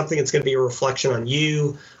is something that's going to be a reflection on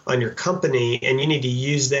you, on your company, and you need to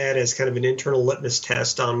use that as kind of an internal litmus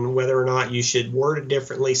test on whether or not you should word it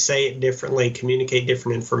differently, say it differently, communicate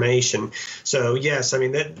different information. So, yes,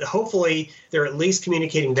 hopefully they're at least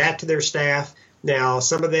communicating that to their staff. Now,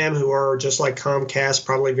 some of them who are just like Comcast,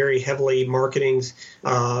 probably very heavily marketing,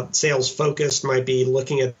 sales focused, might be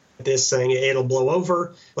looking at this saying it'll blow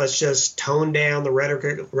over. Let's just tone down the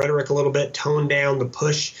rhetoric a little bit, tone down the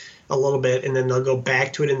push a little bit, and then they'll go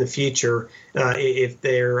back to it in the future if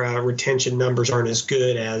their retention numbers aren't as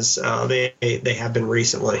good as they have been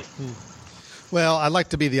recently. Well, I'd like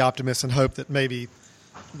to be the optimist and hope that maybe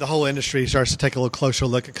the whole industry starts to take a little closer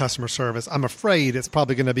look at customer service. I'm afraid it's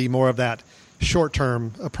probably going to be more of that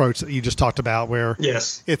short-term approach that you just talked about where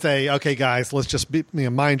it's okay, guys, let's just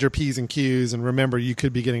mind your P's and Q's and remember you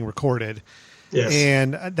could be getting recorded. Yes.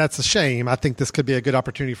 And that's a shame. I think this could be a good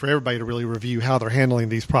opportunity for everybody to really review how they're handling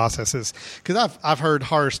these processes. Because I've heard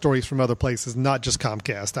horror stories from other places, not just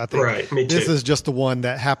Comcast. I think this is just the one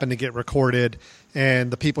that happened to get recorded,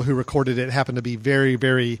 and the people who recorded it happened to be very,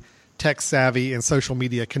 very tech savvy and social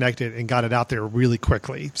media connected and got it out there really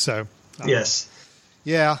quickly. So yes.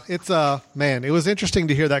 Yeah, it's man, it was interesting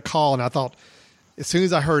to hear that call, and I thought as soon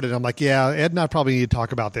as I heard it, I'm like, yeah, Ed and I probably need to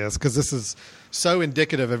talk about this because this is so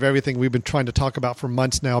indicative of everything we've been trying to talk about for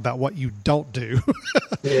months now about what you don't do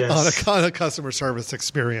on a customer service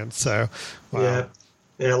experience. So, wow.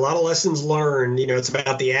 Yeah, a lot of lessons learned. It's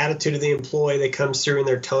about the attitude of the employee that comes through in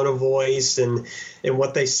their tone of voice and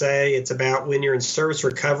what they say. It's about when you're in service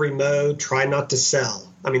recovery mode, try not to sell.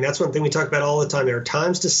 I mean, that's one thing we talk about all the time. There are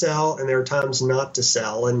times to sell and there are times not to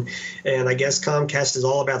sell. And I guess Comcast is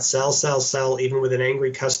all about sell, sell, sell, even with an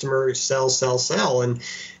angry customer, sell, sell, sell. And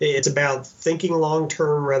it's about thinking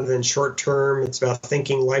long-term rather than short-term. It's about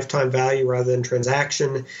thinking lifetime value rather than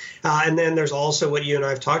transaction. And then there's also what you and I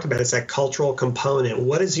have talked about. It's that cultural component.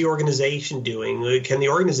 What is the organization doing? Can the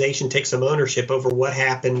organization take some ownership over what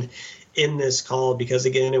happened in this call? Because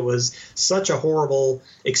again, it was such a horrible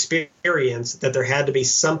experience that there had to be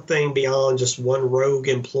something beyond just one rogue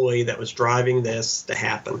employee that was driving this to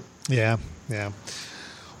happen. Yeah.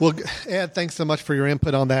 Well, Ed, thanks so much for your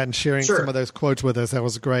input on that and sharing some of those quotes with us. That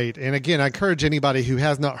was great. And again, I encourage anybody who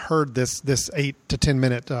has not heard this 8 to 10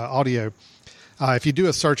 minute audio, if you do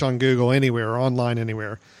a search on Google anywhere or online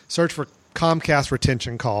anywhere, search for Comcast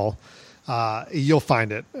retention call. You'll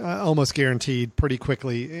find it almost guaranteed pretty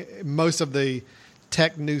quickly. Most of the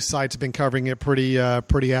tech news sites have been covering it pretty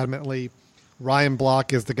adamantly. Ryan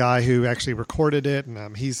Block is the guy who actually recorded it,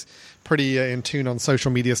 and he's pretty in tune on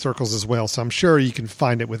social media circles as well. So I'm sure you can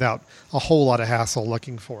find it without a whole lot of hassle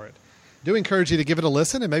looking for it. I do encourage you to give it a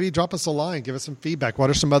listen and maybe drop us a line, give us some feedback.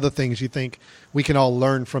 What are some other things you think we can all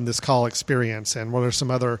learn from this call experience, and what are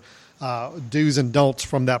some other do's and don'ts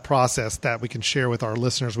from that process that we can share with our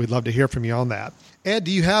listeners? We'd love to hear from you on that. Ed,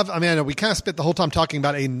 do you have, I know we kind of spent the whole time talking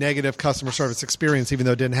about a negative customer service experience, even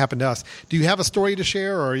though it didn't happen to us. Do you have a story to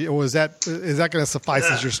share, or is that going to suffice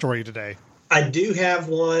as your story today? I do have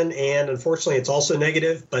one, and unfortunately it's also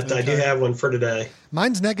negative, but okay. I do have one for today.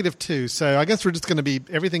 Mine's negative too, so I guess we're just going to be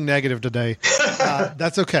everything negative today.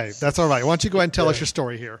 That's okay. That's all right. Why don't you go ahead and tell us your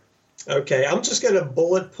story here? Okay, I'm just going to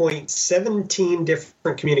bullet point 17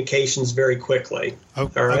 different communications very quickly.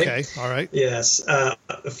 Oh, all right? Okay, all right. Yes.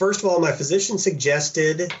 First of all, my physician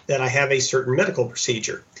suggested that I have a certain medical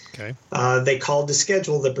procedure. Okay. They called to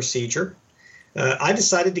schedule the procedure. I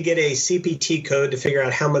decided to get a CPT code to figure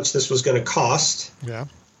out how much this was going to cost. Yeah.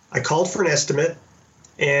 I called for an estimate,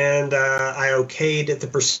 and I okayed the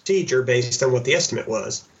procedure based on what the estimate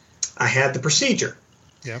was. I had the procedure.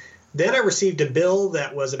 Yeah. Then I received a bill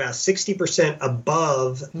that was about 60%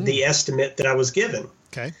 above the estimate that I was given.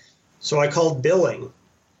 Okay. So I called billing.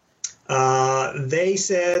 They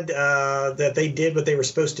said that they did what they were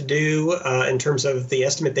supposed to do in terms of the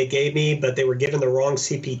estimate they gave me, but they were given the wrong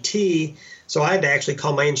CPT. So I had to actually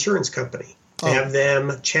call my insurance company to have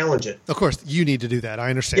them challenge it. Of course, you need to do that. I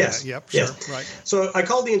understand that. Yep, sure. Yes. Right. So I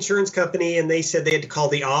called the insurance company, and they said they had to call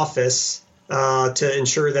the office to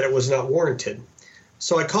ensure that it was not warranted.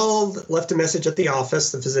 So I called, left a message at the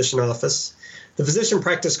office, the physician office. The physician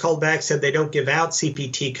practice called back, said they don't give out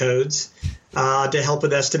CPT codes to help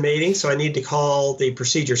with estimating, so I need to call the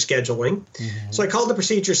procedure scheduling. Mm-hmm. So I called the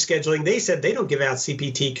procedure scheduling. They said they don't give out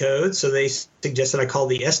CPT codes, so they suggested I call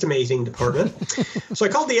the estimating department. So I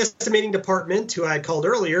called the estimating department, who I had called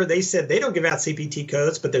earlier. They said they don't give out CPT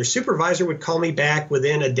codes, but their supervisor would call me back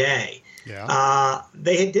within a day. Yeah.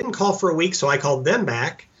 They didn't call for a week, so I called them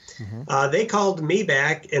back. Mm-hmm. They called me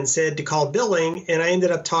back and said to call billing, and I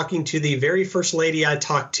ended up talking to the very first lady I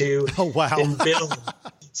talked to in billing.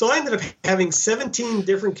 So I ended up having 17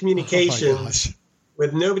 different communications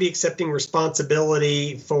with nobody accepting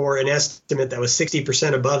responsibility for an estimate that was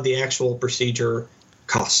 60% above the actual procedure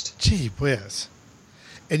cost. Gee whiz.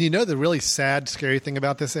 And you know the really sad, scary thing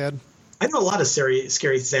about this, Ed? I know a lot of scary,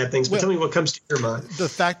 sad things, but tell me what comes to your mind. The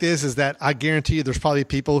fact is that I guarantee you there's probably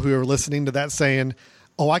people who are listening to that saying,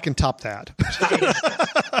 oh, I can top that.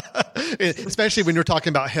 Especially when you're talking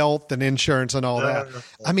about health and insurance and all that.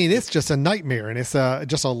 I mean, it's just a nightmare, and it's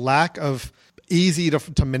just a lack of easy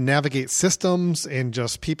to navigate systems, and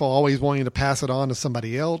just people always wanting to pass it on to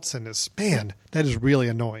somebody else. And that is really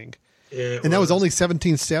annoying. That was only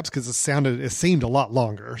 17 steps because it seemed a lot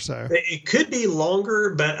longer. So it could be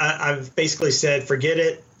longer, but I've basically said, forget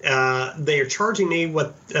it. They are charging me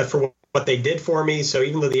for what they did for me. So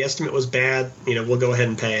even though the estimate was bad, we'll go ahead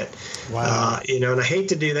and pay it. Wow. And I hate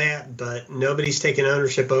to do that, but nobody's taking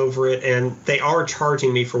ownership over it, and they are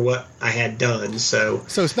charging me for what I had done. So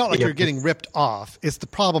it's not like you're getting ripped off. It's the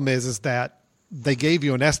problem is that they gave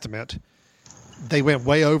you an estimate. They went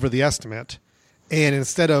way over the estimate. And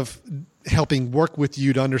instead of helping work with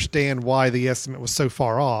you to understand why the estimate was so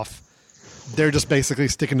far off, they're just basically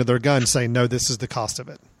sticking to their gun saying, no, this is the cost of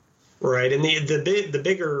it. Right. And the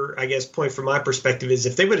bigger, I guess, point from my perspective is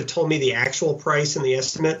if they would have told me the actual price in the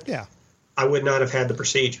estimate, I would not have had the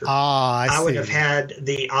procedure. I would have had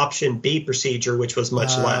the option B procedure, which was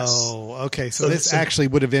much less. Oh, okay. So this actually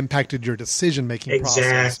would have impacted your decision-making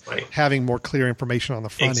process. Exactly. Having more clear information on the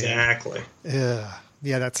front end. Exactly.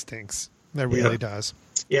 Yeah, that stinks. That really does.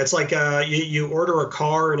 Yeah, it's like you order a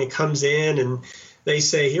car and it comes in and they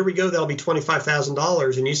say, here we go, that'll be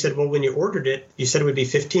 $25,000. And you said, well, when you ordered it, you said it would be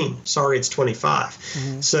 15. Sorry, it's 25.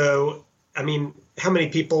 Mm-hmm. So, I mean, how many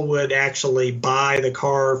people would actually buy the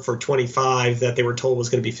car for 25 that they were told was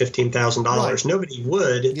going to be $15,000? Right. Nobody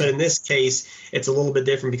would. Yeah. But in this case, it's a little bit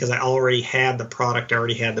different because I already had the product. I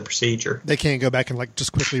already had the procedure. They can't go back and like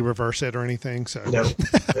just quickly reverse it or anything. So no.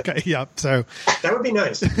 Okay. Yeah. So that would be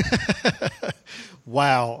nice.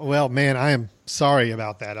 Wow. Well, man, I am sorry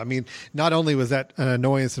about that. I mean, not only was that an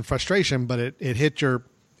annoyance and frustration, but it hit your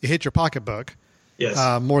pocketbook.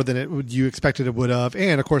 Yes. More than you expected it would have.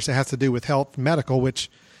 And, of course, it has to do with health, medical,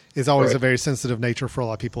 which is always a very sensitive nature for a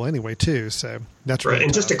lot of people anyway, too. So that's right. Really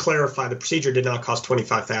and just to clarify, the procedure did not cost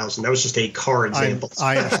 $25,000. That was just a car example.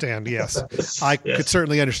 I understand, yes. I could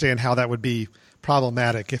certainly understand how that would be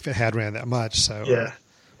problematic if it had ran that much. So, yeah.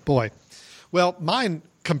 Boy. Well, mine,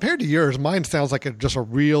 compared to yours, mine sounds like just a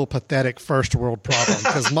real pathetic first world problem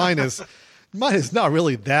because mine is not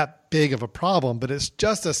really that big of a problem, but it's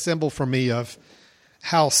just a symbol for me of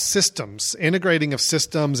how integrating of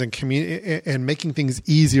systems and making things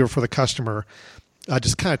easier for the customer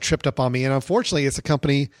just kind of tripped up on me. And unfortunately, it's a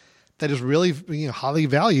company that is really highly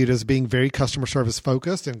valued as being very customer service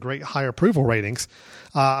focused and great high approval ratings.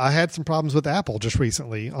 I had some problems with Apple just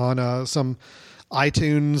recently on some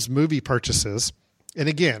iTunes movie purchases. And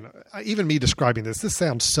again, even me describing this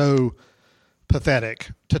sounds so pathetic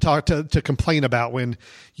to complain about when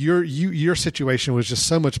your situation was just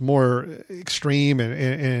so much more extreme and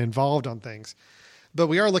involved on things. But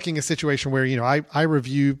we are looking at a situation where, I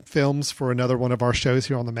review films for another one of our shows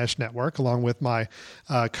here on the Mesh Network, along with my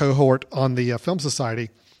cohort on the Film Society.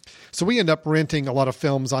 So we end up renting a lot of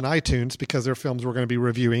films on iTunes because they're films we're going to be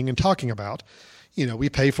reviewing and talking about. We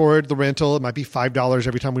pay for the rental. It might be $5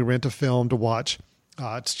 every time we rent a film to watch.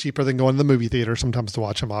 It's cheaper than going to the movie theater sometimes to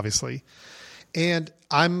watch them, obviously. And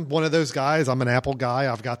I'm one of those guys. I'm an Apple guy.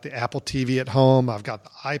 I've got the Apple TV at home. I've got the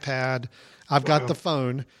iPad. I've got the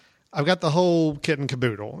phone. I've got the whole kit and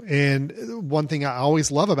caboodle. And one thing I always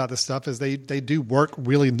love about this stuff is they do work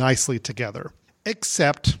really nicely together,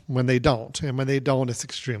 except when they don't. And when they don't, it's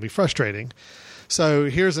extremely frustrating. So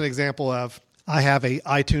here's an example of I have a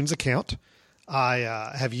iTunes account.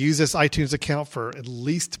 I have used this iTunes account for at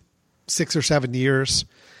least 6 or 7 years.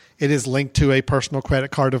 It is linked to a personal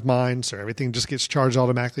credit card of mine, so everything just gets charged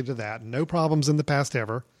automatically to that. No problems in the past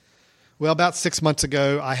ever. Well, about 6 months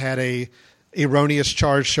ago, I had a erroneous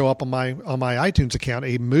charge show up on my iTunes account,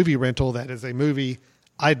 a movie rental that is a movie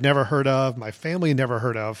I'd never heard of, my family never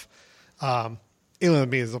heard of. It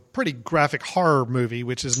was a pretty graphic horror movie,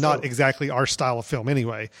 which is not exactly our style of film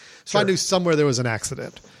anyway. So I knew somewhere there was an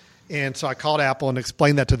accident. And so I called Apple and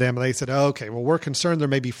explained that to them, and they said, oh, okay, well, we're concerned there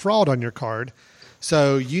may be fraud on your card.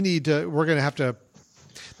 So we're going to have to,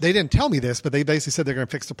 they didn't tell me this, but they basically said they're going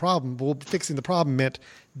to fix the problem. Well, fixing the problem meant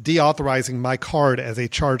deauthorizing my card as a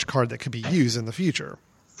charge card that could be used in the future.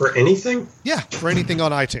 For anything? Yeah, for anything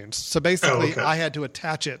on iTunes. So basically, I had to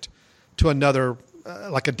attach it to another,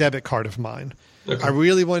 like a debit card of mine. Okay. I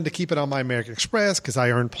really wanted to keep it on my American Express because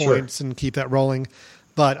I earn points and keep that rolling.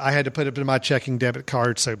 But I had to put it in my checking debit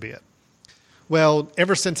card, so be it. Well,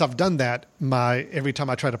 ever since I've done that, every time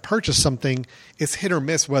I try to purchase something, it's hit or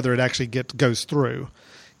miss whether it actually goes through.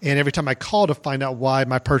 And every time I call to find out why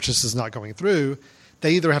my purchase is not going through,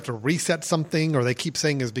 they either have to reset something or they keep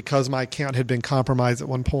saying it's because my account had been compromised at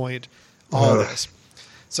one point. All of this.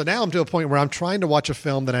 So now I'm to a point where I'm trying to watch a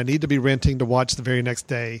film that I need to be renting to watch the very next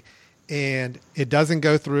day, and it doesn't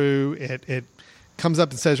go through. It comes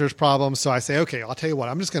up and says there's problems. So I say, okay, I'll tell you what.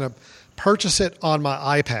 I'm just going to purchase it on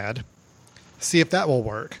my iPad, see if that will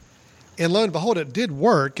work. And lo and behold, it did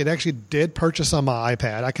work. It actually did purchase on my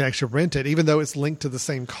iPad. I can actually rent it, even though it's linked to the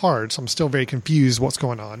same card. So I'm still very confused what's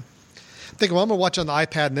going on. I'm thinking, well, I'm going to watch it on the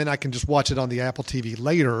iPad, and then I can just watch it on the Apple TV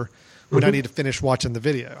later when I need to finish watching the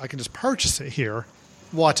video. I can just purchase it here,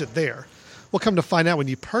 watch it there. Well, come to find out, when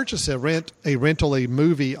you purchase a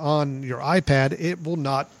movie on your iPad, it will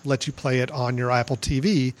not let you play it on your Apple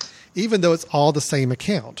TV, even though it's all the same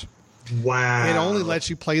account. Wow. It only lets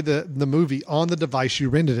you play the movie on the device you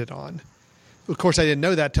rented it on. Of course, I didn't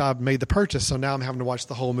know that until I made the purchase, so now I'm having to watch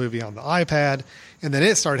the whole movie on the iPad, and then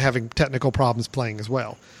it started having technical problems playing as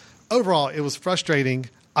well. Overall, it was frustrating.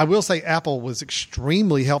 I will say Apple was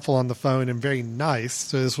extremely helpful on the phone and very nice,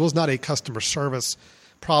 so this was not a customer service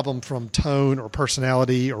problem from tone or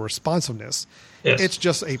personality or responsiveness. Yes. It's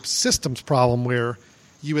just a systems problem where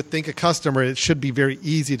you would think a customer, it should be very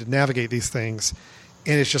easy to navigate these things,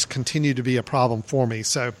 and it's just continued to be a problem for me.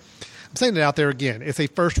 So I'm saying it out there again. It's a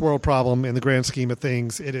first world problem in the grand scheme of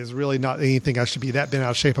things. It is really not anything I should be that bent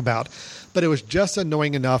out of shape about. But it was just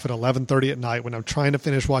annoying enough at 11:30 at night when I'm trying to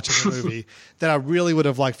finish watching the movie that I really would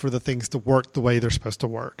have liked for the things to work the way they're supposed to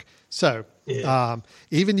work. So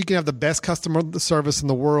even you can have the best customer service in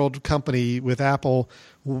the world company with Apple,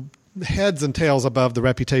 heads and tails above the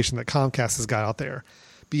reputation that Comcast has got out there.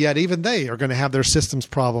 But yet even they are going to have their systems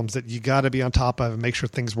problems that you got to be on top of and make sure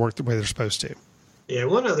things work the way they're supposed to. Yeah,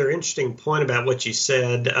 one other interesting point about what you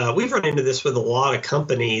said, we've run into this with a lot of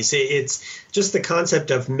companies. It's just the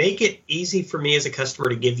concept of make it easy for me as a customer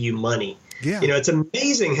to give you money. Yeah. It's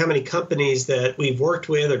amazing how many companies that we've worked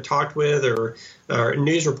with or talked with or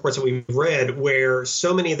news reports that we've read where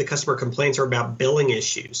so many of the customer complaints are about billing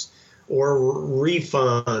issues or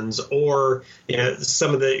refunds or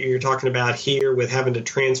some of the you're talking about here with having to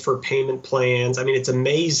transfer payment plans. I mean, it's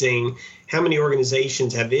amazing how many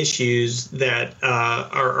organizations have issues that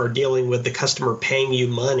are dealing with the customer paying you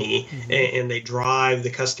money, and they drive the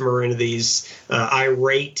customer into these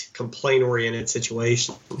irate, complaint-oriented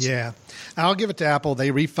situations. Yeah. I'll give it to Apple.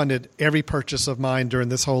 They refunded every purchase of mine during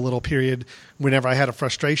this whole little period whenever I had a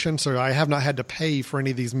frustration. So I have not had to pay for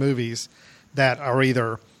any of these movies that are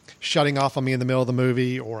either shutting off on me in the middle of the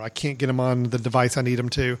movie or I can't get them on the device I need them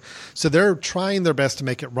to. So they're trying their best to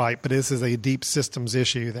make it right, but this is a deep systems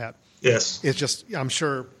issue that it's just, I'm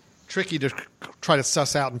sure, tricky to try to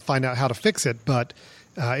suss out and find out how to fix it, but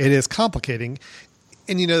it is complicating.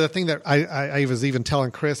 And, the thing that I was even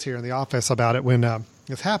telling Chris here in the office about it when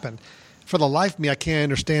this happened, for the life of me, I can't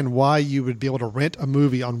understand why you would be able to rent a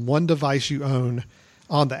movie on one device you own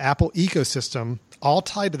on the Apple ecosystem, all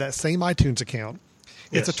tied to that same iTunes account.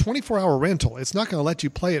 It's a 24-hour rental. It's not going to let you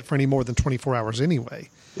play it for any more than 24 hours anyway.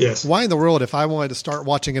 Yes. Why in the world, if I wanted to start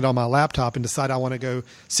watching it on my laptop and decide I want to go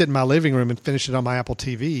sit in my living room and finish it on my Apple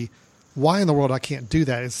TV, why in the world I can't do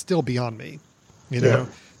that? It's still beyond me.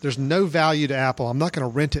 There's no value to Apple. I'm not going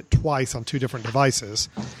to rent it twice on two different devices.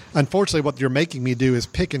 Unfortunately, what you're making me do is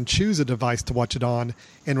pick and choose a device to watch it on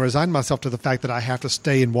and resign myself to the fact that I have to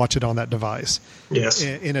stay and watch it on that device. Yes.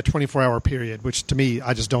 In a 24-hour period, which to me,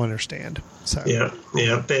 I just don't understand. So Yeah.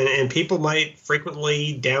 And people might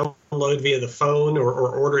frequently download via the phone or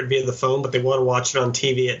order it via the phone, but they want to watch it on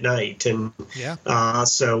TV at night. And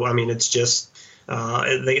so, I mean, it's just...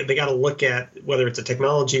 they got to look at whether it's a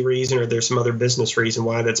technology reason or there's some other business reason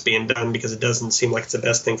why that's being done, because it doesn't seem like it's the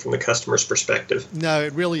best thing from the customer's perspective. No,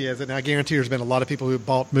 it really is. And I guarantee there's been a lot of people who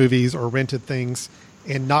bought movies or rented things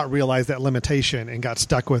and not realized that limitation and got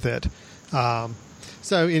stuck with it.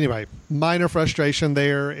 So anyway, minor frustration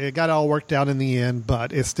there. It got all worked out in the end,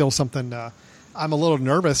 but it's still something I'm a little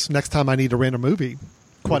nervous next time I need to rent a movie,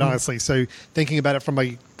 quite honestly. So thinking about it from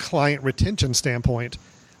a client retention standpoint,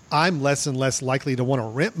 I'm less and less likely to want to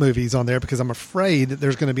rent movies on there because I'm afraid that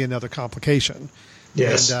there's going to be another complication.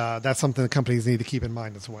 Yes. And that's something the companies need to keep in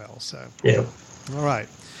mind as well. So, yeah. All right.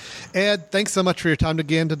 Ed, thanks so much for your time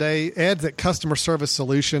again today. Ed's at Customer Service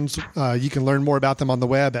Solutions. You can learn more about them on the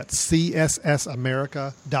web at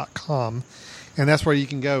cssamerica.com. And that's where you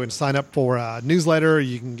can go and sign up for a newsletter.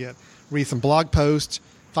 You can read some blog posts,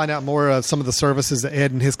 find out more of some of the services that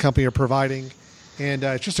Ed and his company are providing. And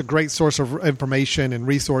it's just a great source of information and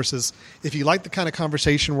resources. If you like the kind of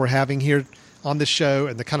conversation we're having here on this show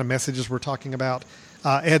and the kind of messages we're talking about,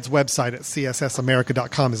 Ed's website at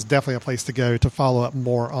cssamerica.com is definitely a place to go to follow up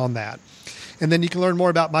more on that. And then you can learn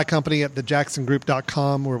more about my company at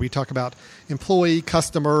thejacksongroup.com, where we talk about employee,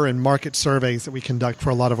 customer, and market surveys that we conduct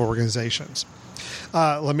for a lot of organizations.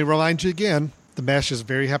 Let me remind you again, the Mesh is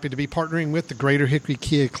very happy to be partnering with the Greater Hickory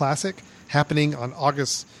Kia Classic, happening on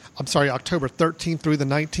October 13th through the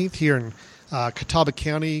 19th here in Catawba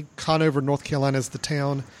County. Conover, North Carolina is the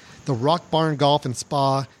town. The Rock Barn Golf and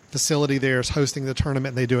Spa facility there is hosting the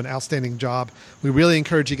tournament, and they do an outstanding job. We really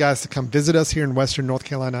encourage you guys to come visit us here in Western North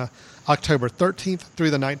Carolina, October 13th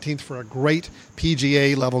through the 19th for a great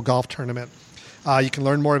PGA-level golf tournament. You can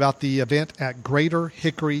learn more about the event at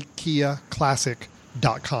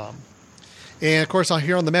GreaterHickoryKiaClassic.com. And, of course,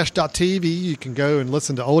 here on themesh.tv, you can go and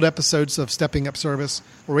listen to old episodes of Stepping Up Service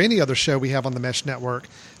or any other show we have on the Mesh Network.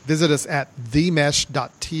 Visit us at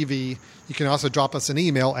themesh.tv. You can also drop us an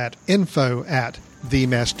email at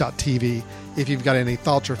info@themesh.tv if you've got any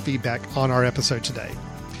thoughts or feedback on our episode today.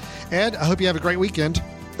 Ed, I hope you have a great weekend.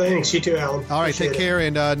 Thanks. You too, Alan. All right, take care,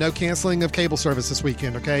 and no canceling of cable service this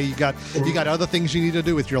weekend, okay? You got other things you need to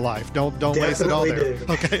do with your life. Don't waste it all there. Do.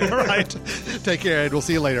 Okay, all right. Take care, Ed. We'll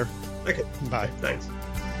see you later. Okay. Bye. Thanks.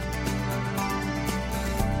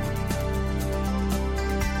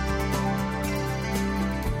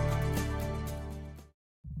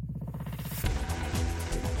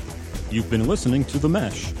 You've been listening to The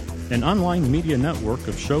Mesh, an online media network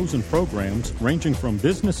of shows and programs ranging from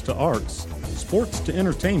business to arts, sports to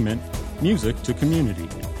entertainment, music to community.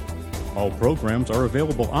 All programs are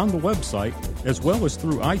available on the website as well as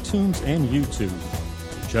through iTunes and YouTube.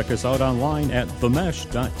 Check us out online at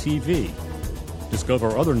themesh.tv.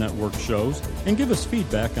 Discover other network shows and give us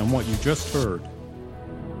feedback on what you just heard.